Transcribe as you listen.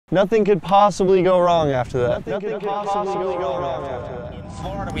Nothing could possibly go wrong after that. Nothing could possibly go wrong after that. In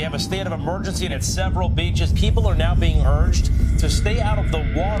Florida, we have a state of emergency and at several beaches. People are now being urged to stay out of the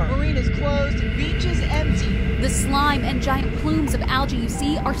water. Marinas closed, beaches empty. The slime and giant plumes of algae you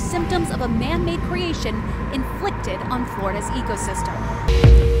see are symptoms of a man-made creation inflicted on Florida's ecosystem.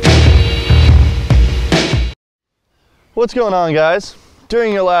 What's going on, guys?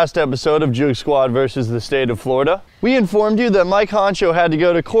 During your last episode of JoogSquad versus the state of Florida, we informed you that Mike Honcho had to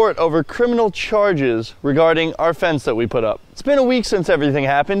go to court over criminal charges regarding our fence that we put up. It's been a week since everything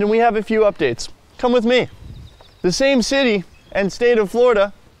happened and we have a few updates. Come with me. The same city and state of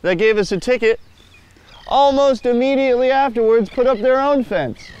Florida that gave us a ticket almost immediately afterwards put up their own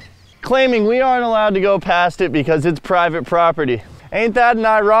fence, claiming we aren't allowed to go past it because it's private property. Ain't that an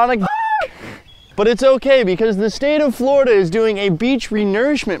ironic? But it's okay because the state of Florida is doing a beach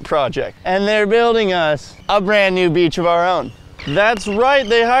renourishment project and they're building us a brand new beach of our own. That's right,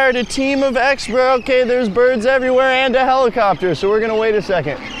 they hired a team of experts. Okay, there's birds everywhere and a helicopter, so we're gonna wait a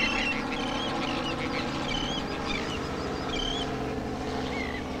second.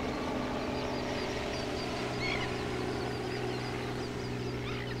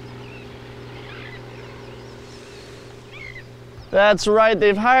 That's right,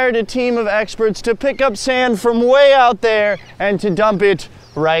 they've hired a team of experts to pick up sand from way out there and to dump it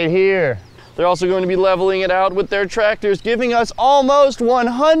right here. They're also going to be leveling it out with their tractors, giving us almost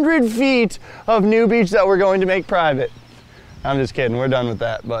 100 feet of new beach that we're going to make private. I'm just kidding, we're done with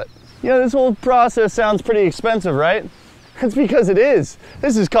that, but you know, this whole process sounds pretty expensive, right? That's because it is.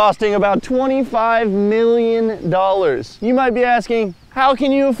 This is costing about $25 million. You might be asking, how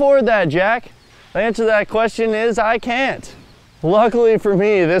can you afford that, Jack? The answer to that question is, I can't. Luckily for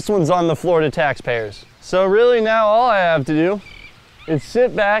me, this one's on the Florida taxpayers. So really now all I have to do is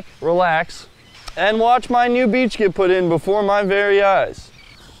sit back, relax, and watch my new beach get put in before my very eyes.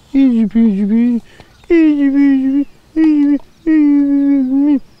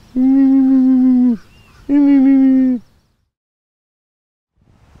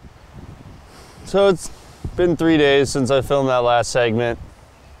 So it's been 3 days since I filmed that last segment.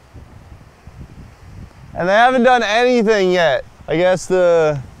 And they haven't done anything yet. I guess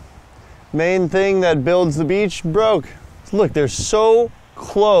the main thing that builds the beach broke. Look, they're so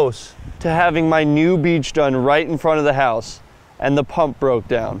close to having my new beach done right in front of the house, and the pump broke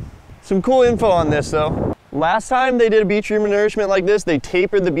down. Some cool info on this though. Last time they did a beach renourishment like this, they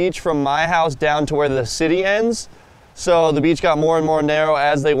tapered the beach from my house down to where the city ends. So the beach got more and more narrow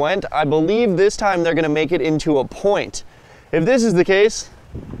as they went. I believe this time they're gonna make it into a point. If this is the case,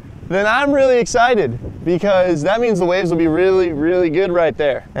 then I'm really excited because that means the waves will be really, really good right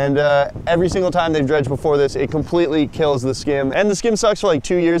there. And every single time they've dredged before this, it completely kills the skim. And the skim sucks for like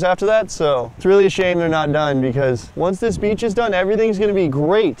 2 years after that, so it's really a shame they're not done because once this beach is done, everything's gonna be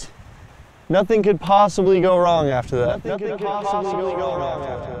great. Nothing could possibly go wrong after that. Nothing could possibly go wrong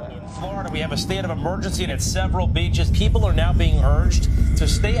after that. In Florida, we have a state of emergency and at several beaches. People are now being urged to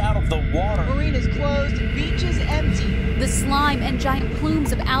stay out of the water. Marinas closed, beaches empty. The slime and giant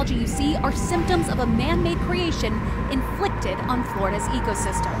plumes of algae you see are symptoms of a man-made creation inflicted on Florida's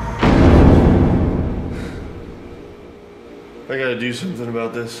ecosystem. I gotta do something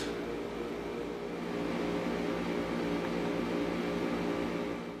about this.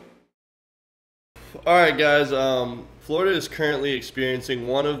 Alright guys, Florida is currently experiencing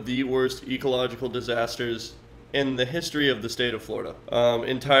one of the worst ecological disasters in the history of the state of Florida.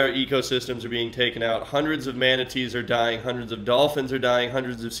 Entire ecosystems are being taken out. Hundreds of manatees are dying, hundreds of dolphins are dying,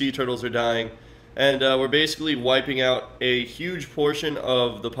 hundreds of sea turtles are dying, and we're basically wiping out a huge portion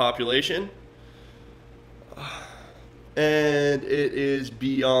of the population. And it is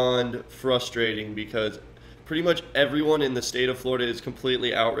beyond frustrating because pretty much everyone in the state of Florida is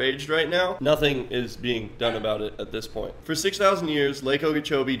completely outraged right now. Nothing is being done about it at this point. For 6,000 years, Lake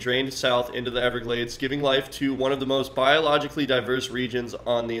Okeechobee drained south into the Everglades, giving life to one of the most biologically diverse regions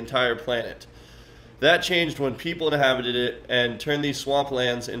on the entire planet. That changed when people inhabited it and turned these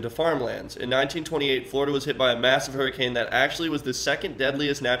swamplands into farmlands. In 1928, Florida was hit by a massive hurricane that actually was the second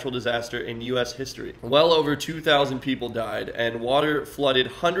deadliest natural disaster in U.S. history. Well over 2,000 people died, and water flooded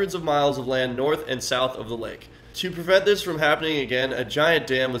hundreds of miles of land north and south of the lake. To prevent this from happening again, a giant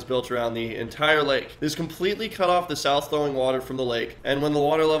dam was built around the entire lake. This completely cut off the south-flowing water from the lake, and when the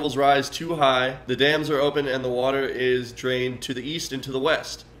water levels rise too high, the dams are open and the water is drained to the east and to the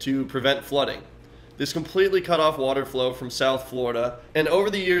west to prevent flooding. This completely cut off water flow from South Florida, and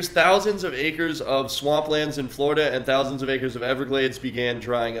over the years, thousands of acres of swamplands in Florida and thousands of acres of Everglades began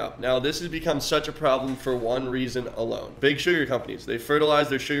drying up. Now, this has become such a problem for one reason alone. Big sugar companies, they fertilize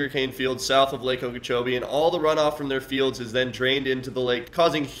their sugarcane fields south of Lake Okeechobee, and all the runoff from their fields is then drained into the lake,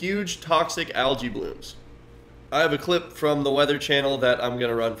 causing huge toxic algae blooms. I have a clip from the Weather Channel that I'm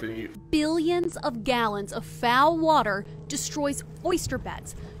gonna run for you. Billions of gallons of foul water destroys oyster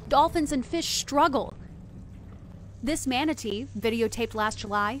beds. Dolphins and fish struggle. This manatee, videotaped last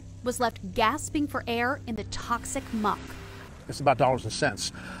July, was left gasping for air in the toxic muck. It's about dollars and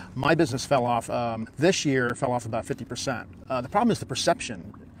cents. My business fell off, this year fell off about 50%. The problem is the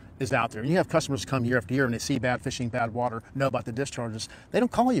perception is out there. You have customers come year after year and they see bad fishing, bad water, know about the discharges. They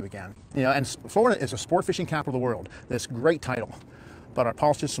don't call you again. You know, and Florida is a sport fishing capital of the world. This great title. But our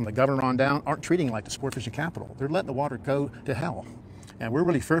politicians from the governor on down aren't treating it like the sport fishing capital. They're letting the water go to hell. And we're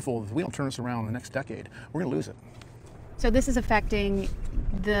really fearful if we don't turn this around in the next decade, we're gonna lose it. So this is affecting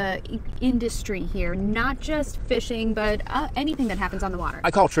the industry here, not just fishing, but anything that happens on the water.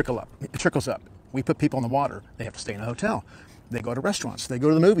 I call it trickle up. It trickles up. We put people in the water. They have to stay in a hotel. They go to restaurants. They go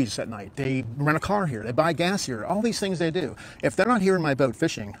to the movies at night. They rent a car here. They buy gas here. All these things they do. If they're not here in my boat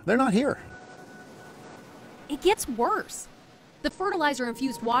fishing, they're not here. It gets worse. The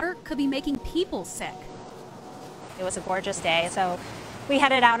fertilizer-infused water could be making people sick. It was a gorgeous day, so we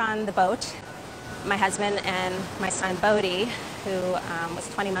headed out on the boat. My husband and my son Bodie, who was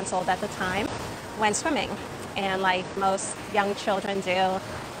 20 months old at the time, went swimming. And like most young children do,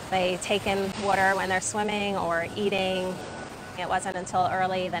 they take in water when they're swimming or eating. It wasn't until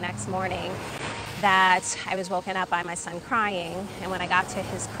early the next morning that I was woken up by my son crying. And when I got to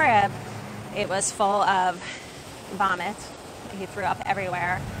his crib, it was full of vomit. He threw up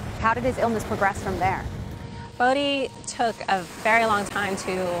everywhere. How did his illness progress from there? Bodie took a very long time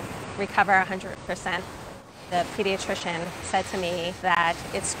to recover 100%. The pediatrician said to me that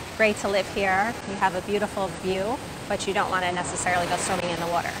it's great to live here. You have a beautiful view, but you don't want to necessarily go swimming in the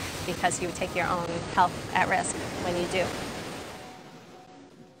water because you would take your own health at risk when you do.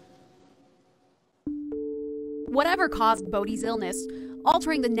 Whatever caused Bodie's illness,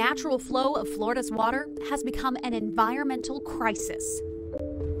 altering the natural flow of Florida's water has become an environmental crisis.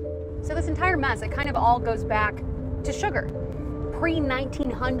 So this entire mess, it kind of all goes back to sugar.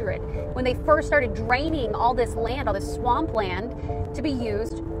 Pre-1900, when they first started draining all this land, all this swampland, to be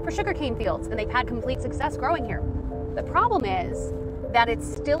used for sugarcane fields, and they've had complete success growing here. The problem is that it's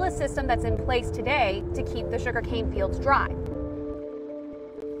still a system that's in place today to keep the sugarcane fields dry.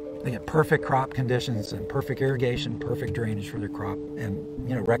 They get perfect crop conditions and perfect irrigation, perfect drainage for their crop,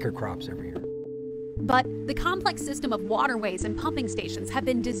 and record crops every year. But the complex system of waterways and pumping stations have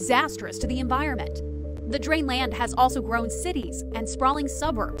been disastrous to the environment. The drained land has also grown cities and sprawling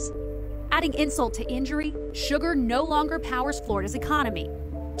suburbs. Adding insult to injury, sugar no longer powers Florida's economy.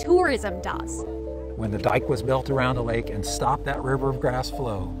 Tourism does. When the dike was built around the lake and stopped that river of grass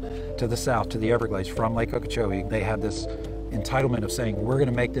flow to the south, to the Everglades from Lake Okeechobee, they had this entitlement of saying, we're going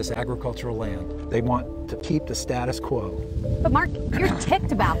to make this agricultural land. They want to keep the status quo. But Mark, you're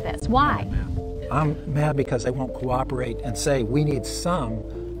ticked about this. Why? I'm mad because they won't cooperate and say we need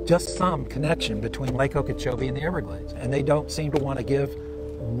just some connection between Lake Okeechobee and the Everglades. And they don't seem to want to give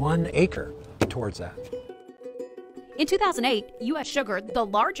 1 acre towards that. In 2008, U.S. Sugar, the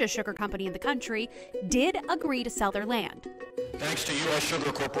largest sugar company in the country, did agree to sell their land. Thanks to U.S.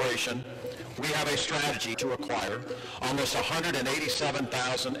 Sugar Corporation, we have a strategy to acquire almost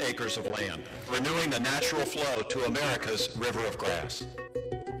 187,000 acres of land, renewing the natural flow to America's river of grass.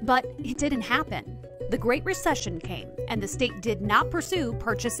 But it didn't happen. The Great Recession came, and the state did not pursue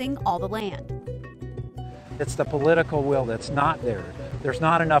purchasing all the land. It's the political will that's not there. There's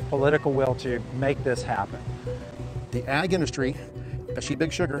not enough political will to make this happen. The ag industry, especially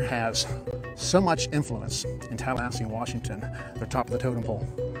Big Sugar, has so much influence in Tallahassee and Washington. They're top of the totem pole.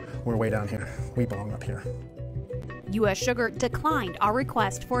 We're way down here. We belong up here. U.S. Sugar declined our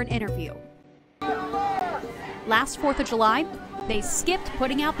request for an interview. Last 4th of July, they skipped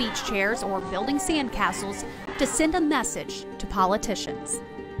putting out beach chairs or building sandcastles to send a message to politicians.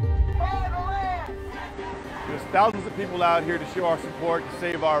 There's thousands of people out here to show our support to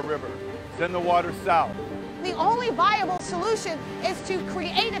save our river. Send the water south. The only viable solution is to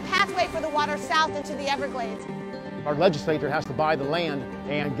create a pathway for the water south into the Everglades. Our legislature has to buy the land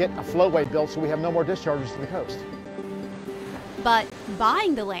and get a flowway built so we have no more discharges to the coast. But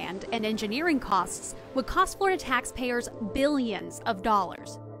buying the land and engineering costs would cost Florida taxpayers billions of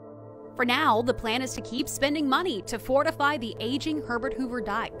dollars. For now, the plan is to keep spending money to fortify the aging Herbert Hoover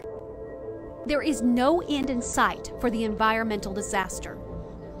Dike. There is no end in sight for the environmental disaster.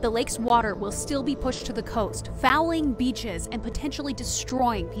 the lake's water will still be pushed to the coast, fouling beaches and potentially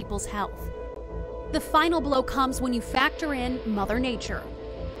destroying people's health. The final blow comes when you factor in Mother Nature.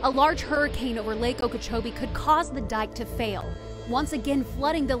 A large hurricane over Lake Okeechobee could cause the dike to fail, once again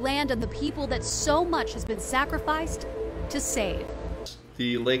flooding the land and the people that so much has been sacrificed to save.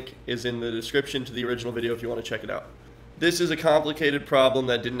 The link is in the description to the original video if you want to check it out. This is a complicated problem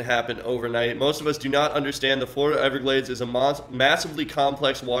that didn't happen overnight. Most of us do not understand the Florida Everglades is a massively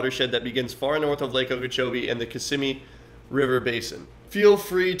complex watershed that begins far north of Lake Okeechobee and the Kissimmee River Basin. Feel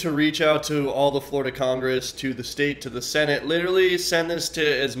free to reach out to all the Florida Congress, to the state, to the Senate. Literally send this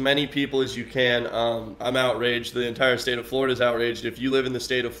to as many people as you can. I'm outraged. The entire state of Florida is outraged. If you live in the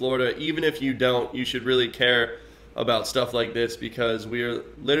state of Florida, even if you don't, you should really care about stuff like this because we are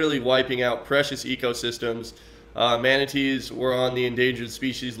literally wiping out precious ecosystems. Manatees were on the endangered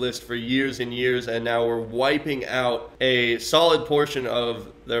species list for years and years, and now we're wiping out a solid portion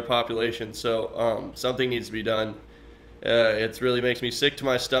of their population. So something needs to be done. It really makes me sick to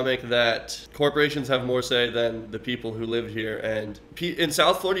my stomach that corporations have more say than the people who live here. And in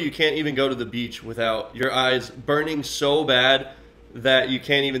South Florida, you can't even go to the beach without your eyes burning so bad that you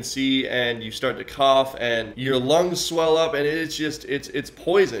can't even see, and you start to cough and your lungs swell up, and it's just, it's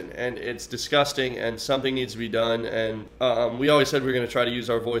poison, and it's disgusting, and something needs to be done. And we always said we're going to try to use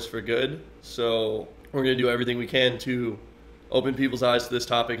our voice for good, so we're going to do everything we can to open people's eyes to this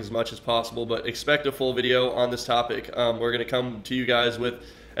topic as much as possible, but expect a full video on this topic. We're going to come to you guys with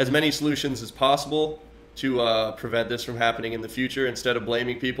as many solutions as possible to prevent this from happening in the future. Instead of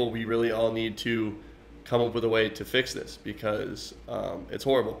blaming people, we really all need to come up with a way to fix this because it's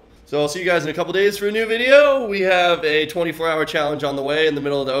horrible. So I'll see you guys in a couple days for a new video. We have a 24-hour challenge on the way in the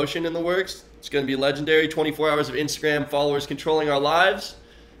middle of the ocean in the works. It's going to be legendary. 24 hours of Instagram followers controlling our lives.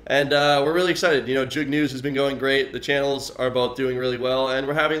 And we're really excited. You know, Joog News has been going great. The channels are both doing really well, and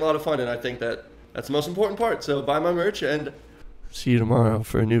we're having a lot of fun, and I think that that's the most important part. So buy my merch, and see you tomorrow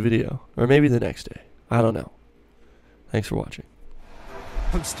for a new video. Or maybe the next day. I don't know. Thanks for watching.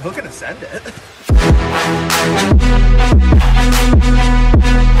 I'm still gonna send it.